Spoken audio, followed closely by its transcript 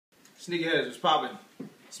Sneakerheads, what's poppin'?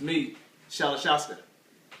 It's me, Shalashaska,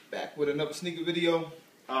 back with another sneaker video.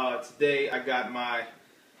 Today I got my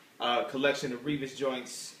collection of Revis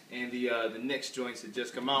joints and the Knicks joints that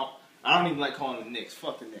just come out. I don't even like calling them Knicks.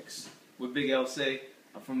 Fuck the Knicks. What Big L say?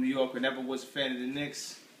 I'm from New York, but never was a fan of the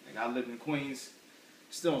Knicks. Like, I live in Queens.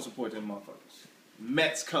 Still don't support them motherfuckers.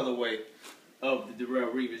 Mets colorway of the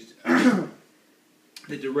Darrell Revis,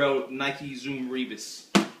 the Darrell Nike Zoom Revis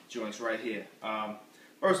joints right here.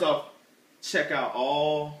 First off, check out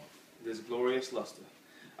all this glorious luster.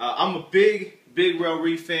 I'm a big Rel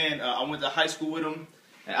Reef fan. I went to high school with him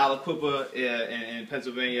at Aliquippa in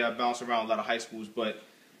Pennsylvania. I bounced around a lot of high schools, but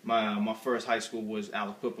my first high school was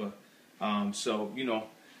Aliquippa. So, you know,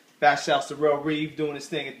 back shouts to Rel Reef doing his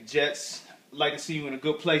thing at the Jets. Like to see you in a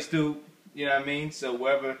good place, dude. You know what I mean? So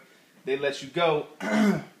wherever they let you go,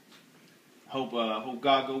 hope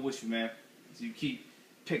God go with you, man. So you keep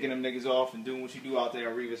picking them niggas off and doing what you do out there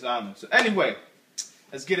on Revis Island. So anyway,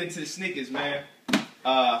 let's get into the sneakers, man.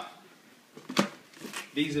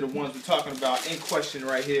 These are the ones we're talking about in question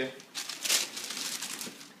right here.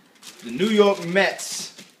 The New York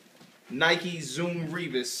Mets Nike Zoom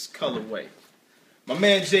Revis colorway. My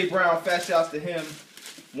man Jay Brown, fat shouts to him,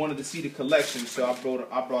 wanted to see the collection, so I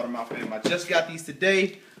brought them out for him. I just got these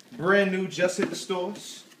today, brand new, just hit the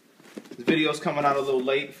stores. The video's coming out a little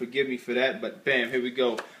late, forgive me for that, but bam, here we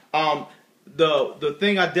go. The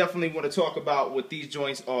thing I definitely want to talk about with these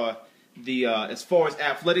joints are the as far as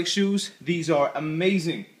athletic shoes. These are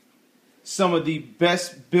amazing. Some of the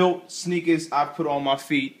best built sneakers I've put on my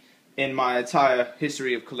feet in my entire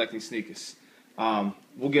history of collecting sneakers.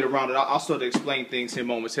 We'll get around it. I'll start to explain things here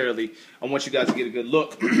momentarily. I want you guys to get a good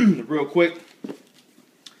look real quick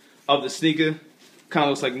of the sneaker. Kind of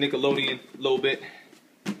looks like Nickelodeon a little bit.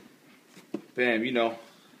 Bam, you know,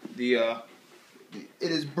 it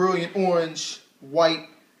is brilliant orange, white,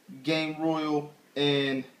 game royal,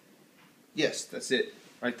 and yes, that's it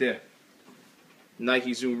right there.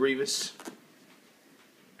 Nike Zoom Revis.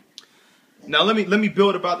 Now let me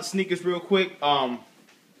build about the sneakers real quick.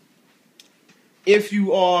 If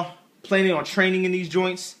you are planning on training in these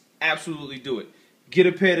joints, absolutely do it. Get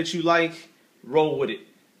a pair that you like, roll with it.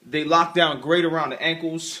 They lock down great around the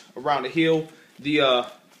ankles, around the heel. The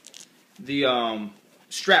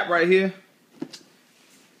strap right here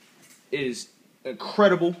is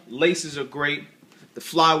incredible. Laces are great. The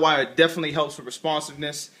fly wire definitely helps with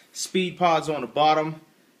responsiveness. Speed pods on the bottom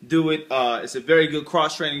do it. It's a very good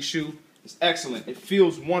cross-training shoe. It's excellent. It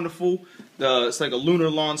feels wonderful. It's like a lunar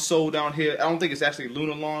lawn sole down here. I don't think it's actually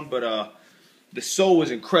lunar lawn, but the sole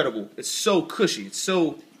is incredible. It's so cushy. It's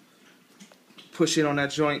so push in on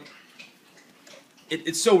that joint.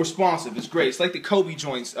 It's so responsive. It's great. It's like the Kobe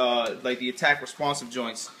joints, like the attack responsive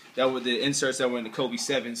joints that were the inserts that were in the Kobe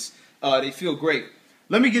 7s. They feel great.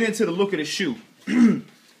 Let me get into the look of the shoe.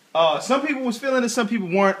 Some people was feeling it, some people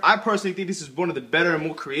weren't. I personally think this is one of the better and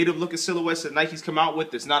more creative looking silhouettes that Nike's come out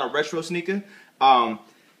with. It's not a retro sneaker.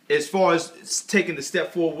 As far as taking the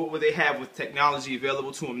step forward, what they have with technology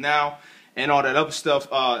available to them now and all that other stuff,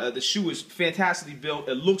 the shoe is fantastically built.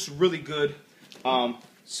 It looks really good.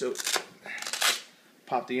 So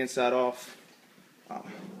pop the inside off.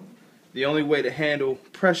 The only way to handle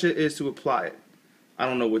pressure is to apply it. I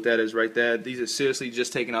don't know what that is right there. These are seriously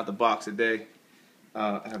just taking out the box today.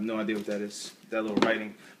 I have no idea what that is, that little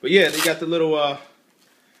writing. But yeah, they got the little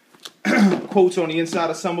quotes on the inside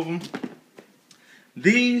of some of them.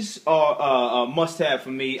 These are a must-have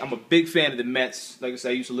for me. I'm a big fan of the Mets. Like I said,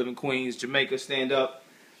 I used to live in Queens, Jamaica, stand up.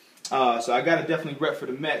 So I got to definitely rep for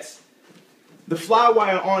the Mets. The fly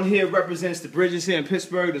wire on here represents the bridges here in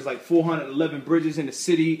Pittsburgh. There's like 411 bridges in the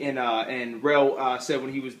city, and Rel said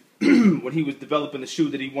when he was when he was developing the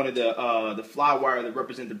shoe that he wanted the fly wire that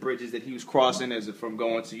represent the bridges that he was crossing, as from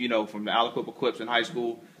going to, you know, from the Aliquippa Clips in high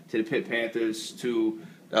school to the Pitt Panthers to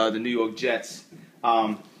the New York Jets.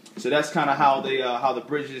 So that's kind of how the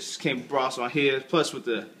bridges came across on here. Plus with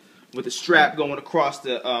the strap going across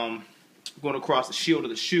the shield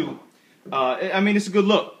of the shoe. I mean, it's a good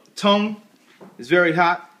look. Tongue is very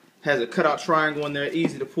hot. Has a cutout triangle in there,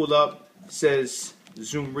 easy to pull up. Says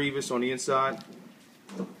Zoom Revis on the inside.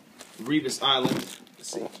 Revis Island.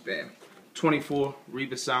 Let's see, bam. 24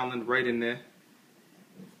 Revis Island right in there.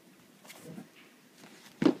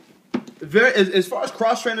 As far as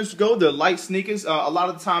cross trainers go, they're light sneakers. A lot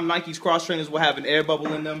of the time, Nike's cross trainers will have an air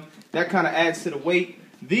bubble in them. That kind of adds to the weight.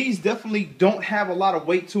 These definitely don't have a lot of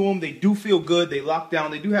weight to them. They do feel good. They lock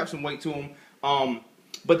down. They do have some weight to them.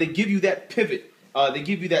 But they give you that pivot. They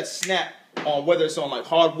give you that snap on whether it's on like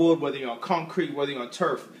hardwood, whether you're on concrete, whether you're on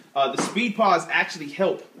turf. The speed pods actually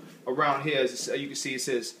help around here. As you can see, it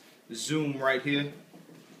says Zoom right here.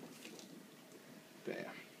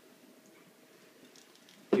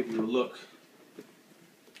 give you a look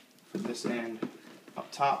from this end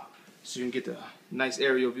up top so you can get the nice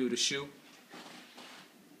aerial view of the shoe. It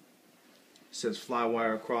says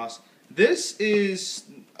Flywire across. This is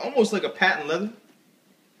almost like a patent leather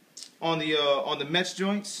on the mesh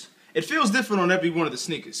joints. It feels different on every one of the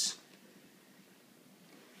sneakers.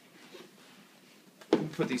 Let me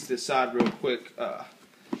put these to the side real quick.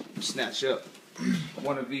 Snatch up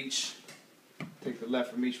one of each. Take the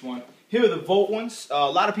left from each one. Here are the Volt ones. A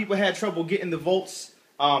lot of people had trouble getting the Volts.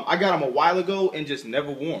 I got them a while ago and just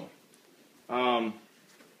never wore them.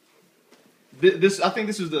 I think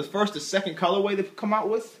this was the first or second colorway they've come out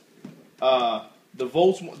with. The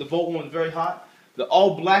Volt one was very hot. The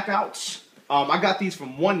all blackouts. I got these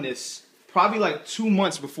from Oneness probably like 2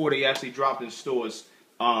 months before they actually dropped in stores.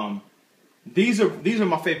 These are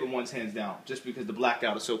my favorite ones hands down, just because the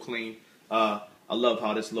blackout is so clean. I love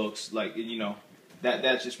how this looks. Like, you know,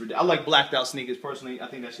 that's just ridiculous. I like blacked out sneakers personally. I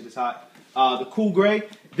think that shit is hot. The cool gray.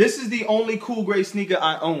 This is the only cool gray sneaker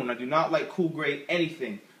I own. I do not like cool gray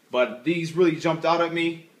anything, but these really jumped out at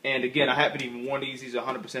me. And again, I haven't even worn these. These are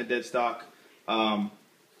 100% dead stock.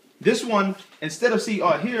 This one, instead of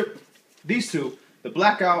here, these two, the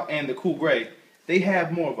blackout and the cool gray, they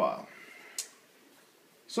have more of a,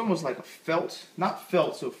 it's almost like a felt, not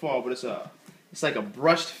felt so far, but it's like a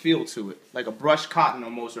brushed feel to it, like a brushed cotton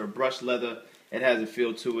almost, or a brushed leather. It has a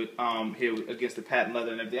feel to it here against the patent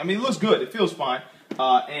leather and everything. I mean, it looks good. It feels fine.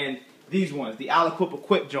 And these ones, the Aliquip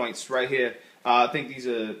Equip joints right here. I think these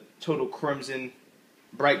are total crimson,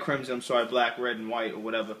 bright crimson. I'm sorry, black, red, and white, or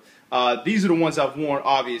whatever. These are the ones I've worn,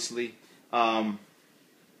 obviously.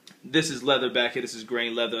 This is leather back here. This is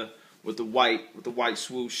grain leather with the white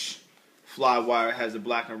swoosh. Flywire has the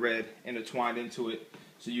black and red intertwined into it,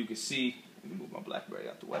 so you can see. Let me move my BlackBerry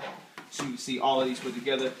out the way. So you can see all of these put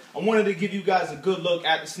together. I wanted to give you guys a good look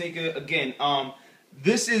at the sneaker. Again,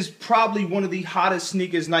 this is probably one of the hottest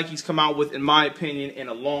sneakers Nike's come out with, in my opinion, in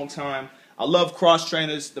a long time. I love cross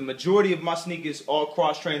trainers. The majority of my sneakers are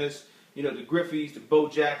cross trainers. You know, the Griffeys, the Bo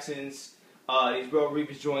Jacksons, these Real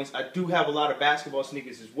Revis joints. I do have a lot of basketball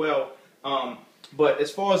sneakers as well. But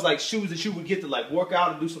as far as like shoes that you would get to like work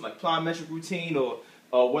out and do some like plyometric routine,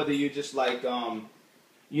 or whether you're just like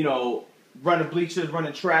you know, running bleachers,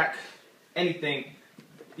 running track, anything,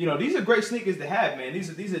 you know, these are great sneakers to have, man.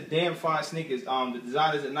 These are damn fine sneakers. The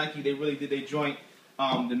designers at Nike, they really did their joint.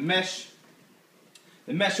 The mesh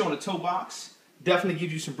on the toe box definitely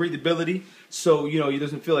gives you some breathability, so you know it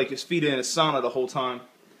doesn't feel like your feet are in a sauna the whole time.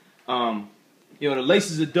 You know, the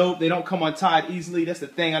laces are dope. They don't come untied easily. That's the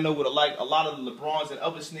thing I know with a lot of the LeBrons and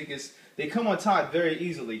other sneakers. They come untied very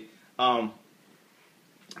easily.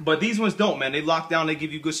 But these ones don't, man. They lock down. They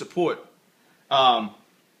give you good support.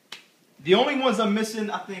 The only ones I'm missing,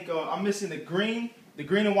 I think, I'm missing the green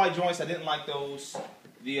and white joints. I didn't like those.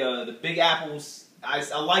 The Big Apples,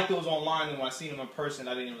 I like those online, and when I seen them in person,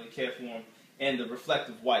 I didn't really care for them. And the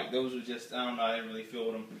reflective white, those were just, I don't know, I didn't really feel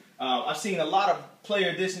with them. I've seen a lot of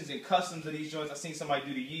player editions and customs of these joints. I've seen somebody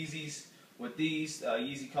do the Yeezys with these,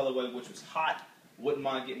 Yeezy colorway, which was hot. Wouldn't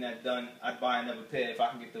mind getting that done. I'd buy another pair if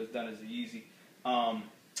I can get those done as a Yeezy.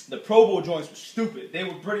 The Pro Bowl joints were stupid. They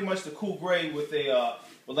were pretty much the cool gray with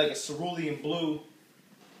like a cerulean blue,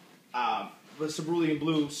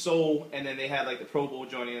 sole, and then they had like the Pro Bowl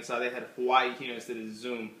joint inside. They had a Hawaii here instead of the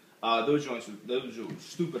Zoom. Those joints were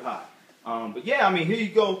stupid hot. But yeah, I mean, here you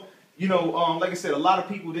go. You know, like I said, a lot of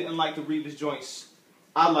people didn't like the Revis joints.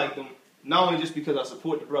 I like them, not only just because I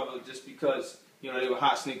support the brother, just because, you know, they were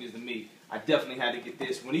hot sneakers to me. I definitely had to get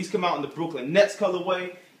this. When these come out in the Brooklyn Nets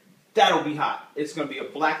colorway, that'll be hot. It's going to be a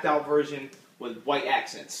blacked out version with white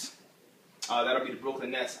accents. That'll be the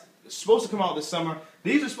Brooklyn Nets. It's supposed to come out this summer.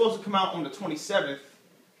 These are supposed to come out on the 27th.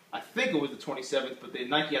 I think it was the 27th, but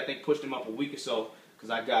Nike, I think, pushed them up a week or so because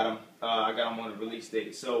I got them on the release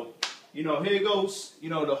date. So, you know, here it goes. You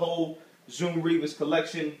know, the whole Zoom Revis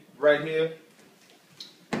collection right here.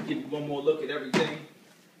 Give you one more look at everything.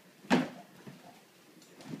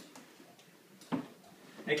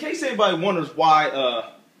 In case anybody wonders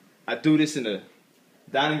why I do this in the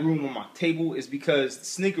dining room on my table, is because the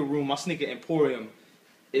sneaker room, my sneaker emporium,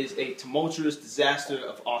 is a tumultuous disaster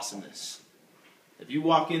of awesomeness. If you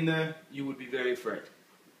walk in there, you would be very afraid.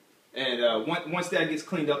 And once that gets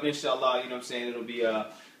cleaned up, inshallah, you know what I'm saying, it'll be the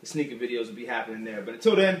sneaker videos will be happening there. But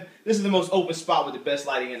until then, this is the most open spot with the best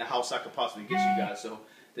lighting in the house I could possibly get you guys. So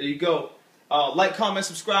there you go. Like, comment,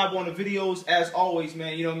 subscribe on the videos. As always,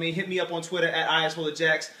 man, you know what I mean? Hit me up on Twitter at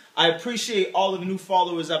ISWillerJax. I appreciate all of the new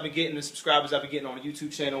followers I've been getting, the subscribers I've been getting on the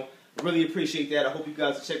YouTube channel. I really appreciate that. I hope you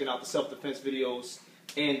guys are checking out the self-defense videos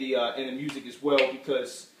and the music as well,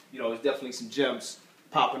 because, you know, there's definitely some gems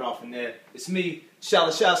popping off in there. It's me,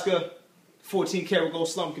 Shalashaska, 14 karat gold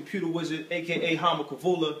slum computer wizard, aka Hama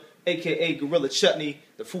Kavula, aka Gorilla Chutney,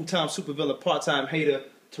 the full-time supervillain, part-time hater,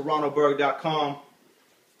 TorontoBurg.com.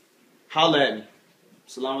 Holla at me.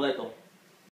 Assalamu alaikum.